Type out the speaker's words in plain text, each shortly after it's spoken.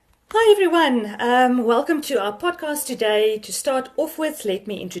Hi everyone, welcome to our podcast today. To start off with, let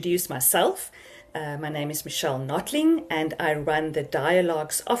me introduce myself. My name is Michelle Notling and I run the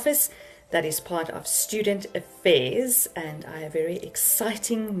Dialogues office that is part of Student Affairs, and I have very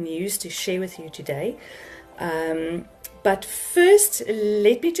exciting news to share with you today. But first,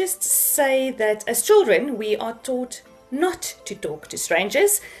 let me just say that as children we are taught not to talk to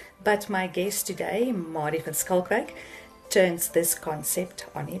strangers, but my guest today, Mari van Skalkwyk, turns this concept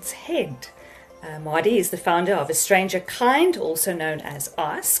on its head. Madi is the founder of StrangerKind, also known as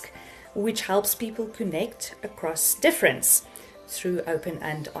Ask, which helps people connect across difference through open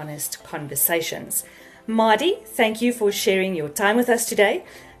and honest conversations. Madi, thank you for sharing your time with us today.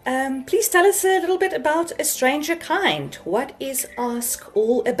 Please tell us a little bit about StrangerKind. What is Ask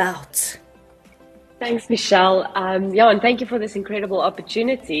all about? Thanks, Michelle. And thank you for this incredible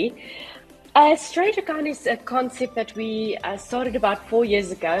opportunity. StrangerKind is a concept that we started about 4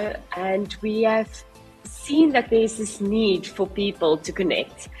 years ago, and we have seen that there's this need for people to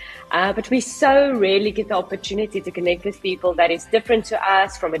connect. But we so rarely get the opportunity to connect with people that is different to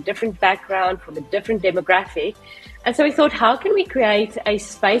us, from a different background, from a different demographic. And so we thought, how can we create a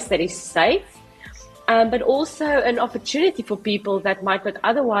space that is safe, but also an opportunity for people that might not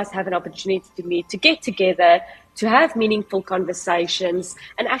otherwise have an opportunity to meet, to get together, to have meaningful conversations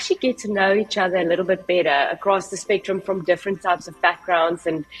and actually get to know each other a little bit better across the spectrum from different types of backgrounds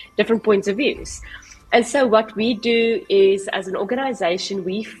and different points of views. And so what we do is, as an organization,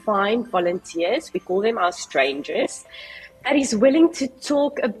 we find volunteers, we call them our strangers, that is willing to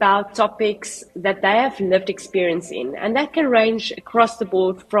talk about topics that they have lived experience in. And that can range across the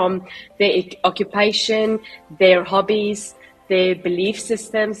board from their occupation, their hobbies, their belief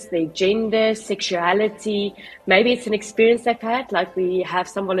systems, their gender, sexuality. Maybe it's an experience they've had, like we have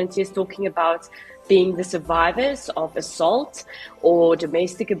some volunteers talking about being the survivors of assault or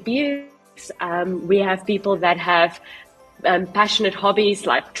domestic abuse. We have people that have passionate hobbies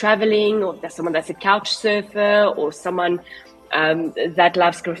like traveling, or there's someone that's a couch surfer, or someone that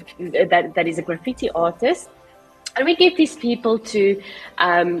loves that is a graffiti artist. And we get these people to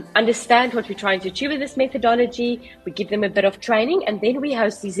understand what we're trying to achieve with this methodology. We give them a bit of training, and then we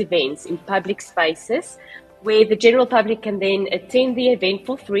host these events in public spaces where the general public can then attend the event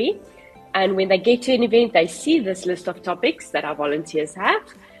for free. And when they get to an event, they see this list of topics that our volunteers have.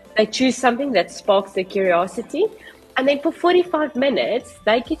 They choose something that sparks their curiosity. And then for 45 minutes,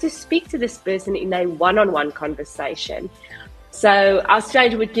 they get to speak to this person in a one-on-one conversation. So our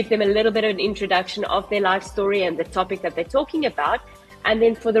stranger would give them a little bit of an introduction of their life story and the topic that they're talking about. And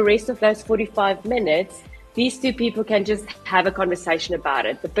then for the rest of those 45 minutes, these two people can just have a conversation about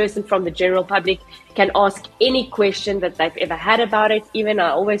it. The person from the general public can ask any question that they've ever had about it. Even, I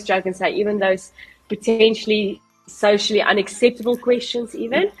always joke and say, even those potentially socially unacceptable questions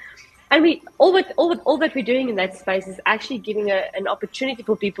even. And all that we're doing in that space is actually giving an opportunity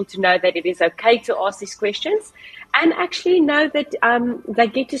for people to know that it is okay to ask these questions, and actually know that they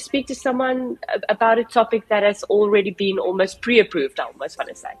get to speak to someone about a topic that has already been almost pre-approved, I almost want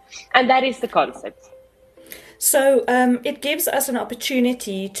to say. And that is the concept. So it gives us an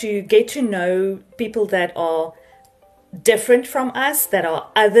opportunity to get to know people that are different from us, that are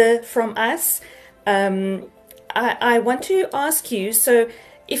other from us. I want to ask you, so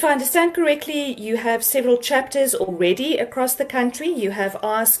if I understand correctly, you have several chapters already across the country. You have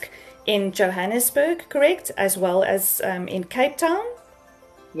Ask in Johannesburg, correct? As well as in Cape Town?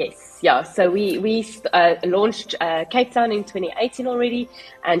 Yes, yeah. So we launched Cape Town in 2018 already,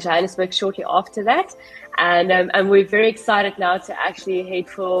 and Johannesburg shortly after that. And we're very excited now to actually head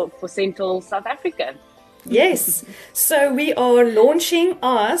for Central South Africa. Yes. So we are launching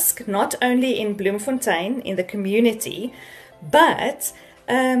Ask not only in Bloemfontein in the community, but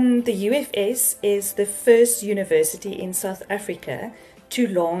the UFS is the first university in South Africa to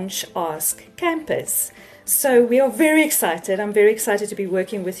launch Ask Campus. So we are very excited. I'm very excited to be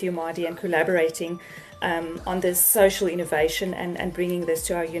working with you, Madi, and collaborating on this social innovation and bringing this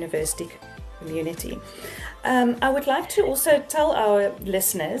to our university community. I would like to also tell our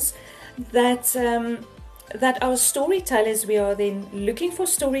listeners that our storytellers, we are then looking for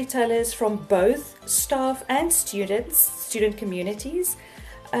storytellers from both staff and student communities,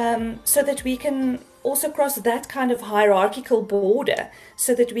 so that we can also cross that kind of hierarchical border,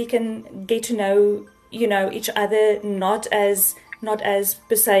 so that we can get to know each other, not as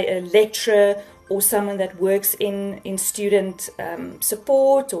per se a lecturer or someone that works in student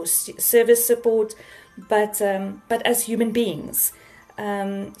support or service support, but as human beings.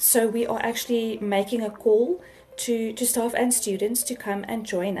 So we are actually making a call to staff and students to come and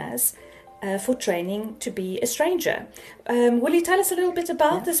join us for training to be a stranger. Will you tell us a little bit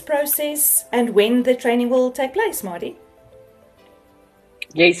about this process and when the training will take place, Marty?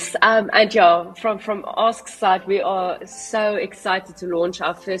 Yes, and yeah, from Ask's side, we are so excited to launch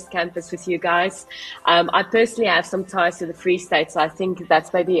our first campus with you guys. I personally have some ties to the Free State, so I think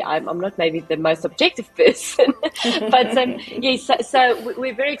that's maybe I'm not maybe the most objective person, but yes. So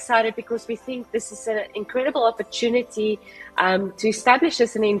we're very excited because we think this is an incredible opportunity to establish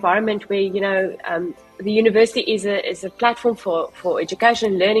this in an environment where the university is a platform for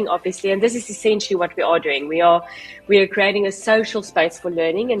education and learning, obviously, and this is essentially what we are doing. We are creating a social space for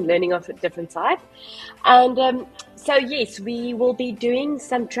learning and learning of a different type. And so yes, we will be doing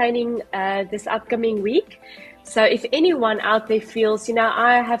some training this upcoming week. So if anyone out there feels,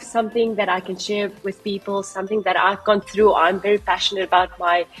 I have something that I can share with people, something that I've gone through, I'm very passionate about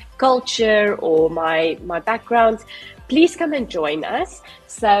my culture or my background, please come and join us.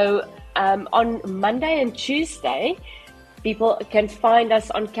 So on Monday and Tuesday, people can find us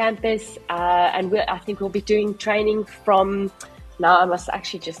on campus, and I think we'll be doing training from now. I must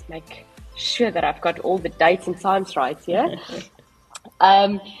actually just make sure that I've got all the dates and times right here.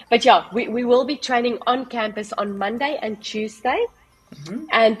 But yeah, we will be training on campus on Monday and Tuesday,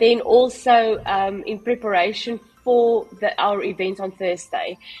 and then also in preparation for our event on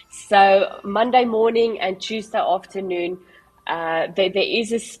Thursday. So Monday morning and Tuesday afternoon, there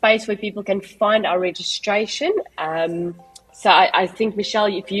is a space where people can find our registration. So I think, Michelle,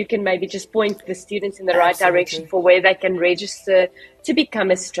 if you can maybe just point the students in the right direction for where they can register to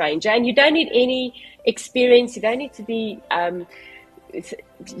become a stranger. And you don't need any experience. You don't need to be,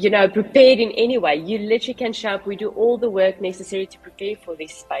 prepared in any way. You literally can show up. We do all the work necessary to prepare for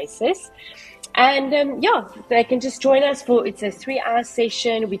these spaces. And they can just join us it's a 3-hour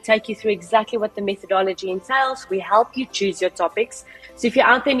session. We take you through exactly what the methodology entails. We help you choose your topics. So if you're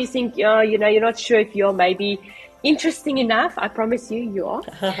out there and you think, you're not sure if you're maybe interesting enough, I promise you are.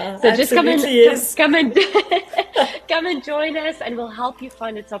 So just come and come and join us, and we'll help you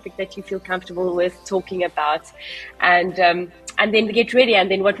find a topic that you feel comfortable with talking about, and then get ready. And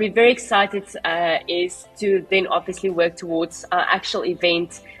then what we're very excited is to then obviously work towards our actual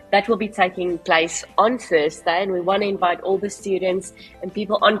event that will be taking place on Thursday, and we want to invite all the students and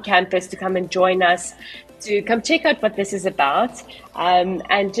people on campus to come and join us, to come check out what this is about,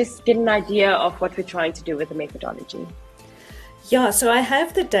 and just get an idea of what we're trying to do with the methodology. Yeah, so I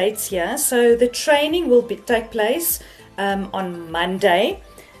have the dates here. So the training will take place on Monday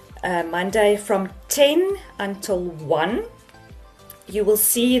from 10 until 1. You will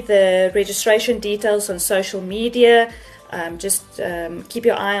see the registration details on social media. Just keep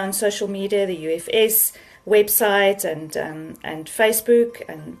your eye on social media, the UFS website and Facebook,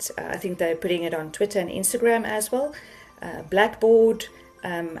 and I think they're putting it on Twitter and Instagram as well, Blackboard,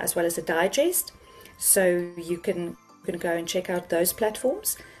 as well as a digest. So you can go and check out those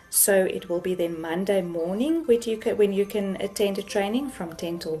platforms. So it will be then Monday morning when you can attend a training from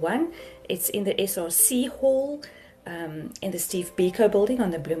 10 till 1. It's in the SRC hall in the Steve Biko building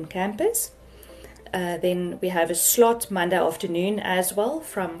on the Bloem campus. Then we have a slot Monday afternoon as well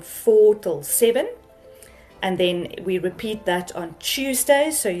from 4 till 7. And then we repeat that on Tuesday.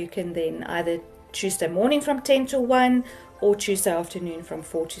 So you can then either Tuesday morning from 10 to 1 or Tuesday afternoon from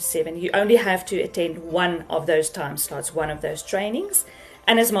 4 to 7. You only have to attend one of those time slots, one of those trainings.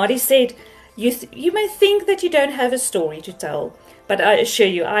 And as Marty said, you may think that you don't have a story to tell, but I assure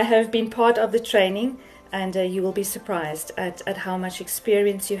you, I have been part of the training, and you will be surprised at how much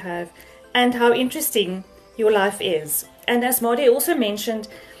experience you have and how interesting your life is. And as Marty also mentioned,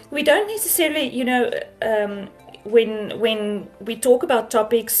 we don't necessarily, when we talk about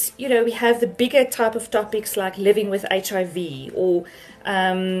topics, we have the bigger type of topics like living with HIV or,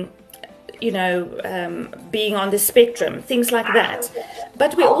 being on the spectrum, things like that.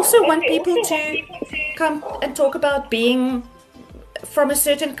 But we also want people to come and talk about being from a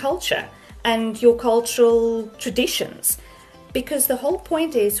certain culture and your cultural traditions, because the whole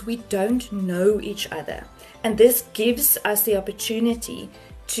point is we don't know each other, and this gives us the opportunity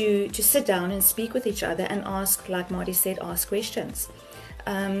to sit down and speak with each other and ask, like Marty said, ask questions.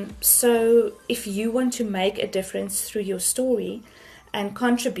 So if you want to make a difference through your story and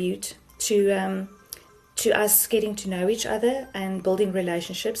contribute to us getting to know each other and building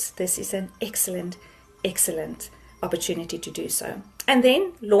relationships, this is an excellent opportunity to do so. And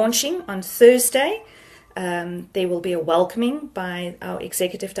then launching on Thursday, there will be a welcoming by our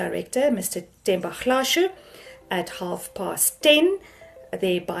Executive Director, Mr. Temba Glashu, at 10:30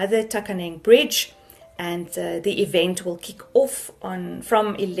 there by the Thakaneng Bridge, and the event will kick off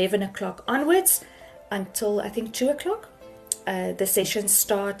from 11 o'clock onwards until I think 2 o'clock. the session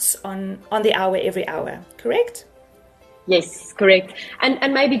starts on the hour every hour, correct? Yes, correct.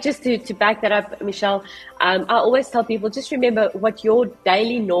 And maybe just to back that up, Michelle, I always tell people, just remember what your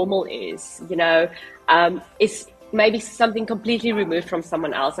daily normal is, is maybe something completely removed from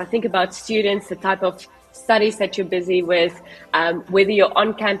someone else. I think about students, the type of studies that you're busy with, whether you're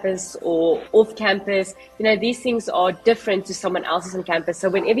on campus or off campus, these things are different to someone else's on campus. So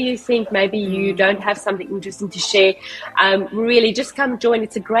whenever you think maybe you don't have something interesting to share, really just come join.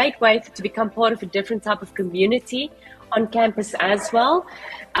 It's a great way to become part of a different type of community on campus as well.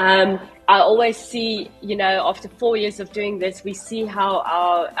 I always see, after 4 years of doing this, we see how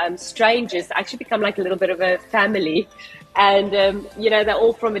our strangers actually become like a little bit of a family. And, they're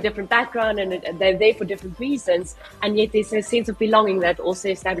all from a different background and they're there for different reasons. And yet there's a sense of belonging that also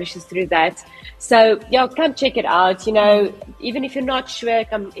establishes through that. So, come check it out. Even if you're not sure,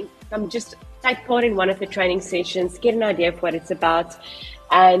 come just take part in one of the training sessions, get an idea of what it's about.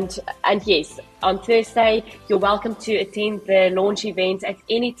 And yes, on Thursday, you're welcome to attend the launch event at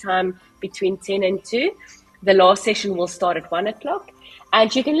any time between 10 and 2. The last session will start at 1 o'clock.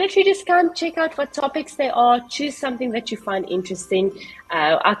 And you can literally just come check out what topics there are, choose something that you find interesting.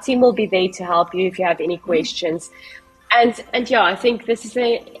 Our team will be there to help you if you have any questions. And I think this is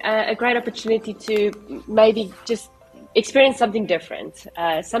a great opportunity to maybe just experience something different,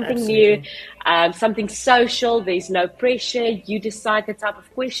 something Absolutely. new, something social. There's no pressure. You decide the type of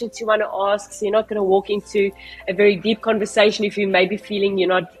questions you want to ask. So you're not going to walk into a very deep conversation if you may be feeling you're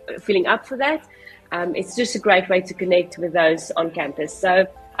not feeling up for that. It's just a great way to connect with those on campus. So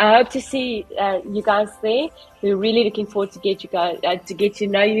I hope to see you guys there. We're really looking forward to get to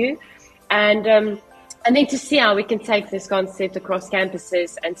know you, and then to see how we can take this concept across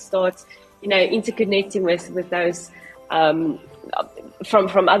campuses and start, interconnecting with those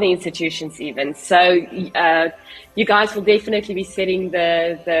from other institutions even. So you guys will definitely be setting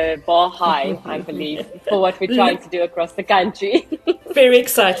the bar high, I believe, for what we're trying to do across the country. Very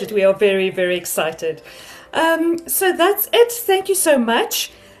excited. We are very, very excited. So that's it. Thank you so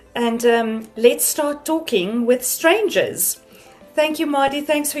much. And let's start talking with strangers. Thank you, Marty.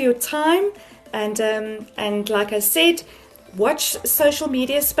 Thanks for your time. And like I said, watch social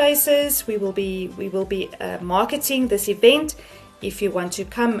media spaces. We will be marketing this event. If you want to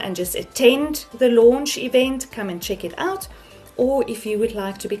come and just attend the launch event, come and check it out. Or if you would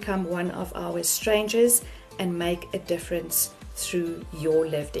like to become one of our strangers and make a difference through your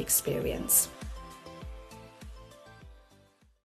lived experience.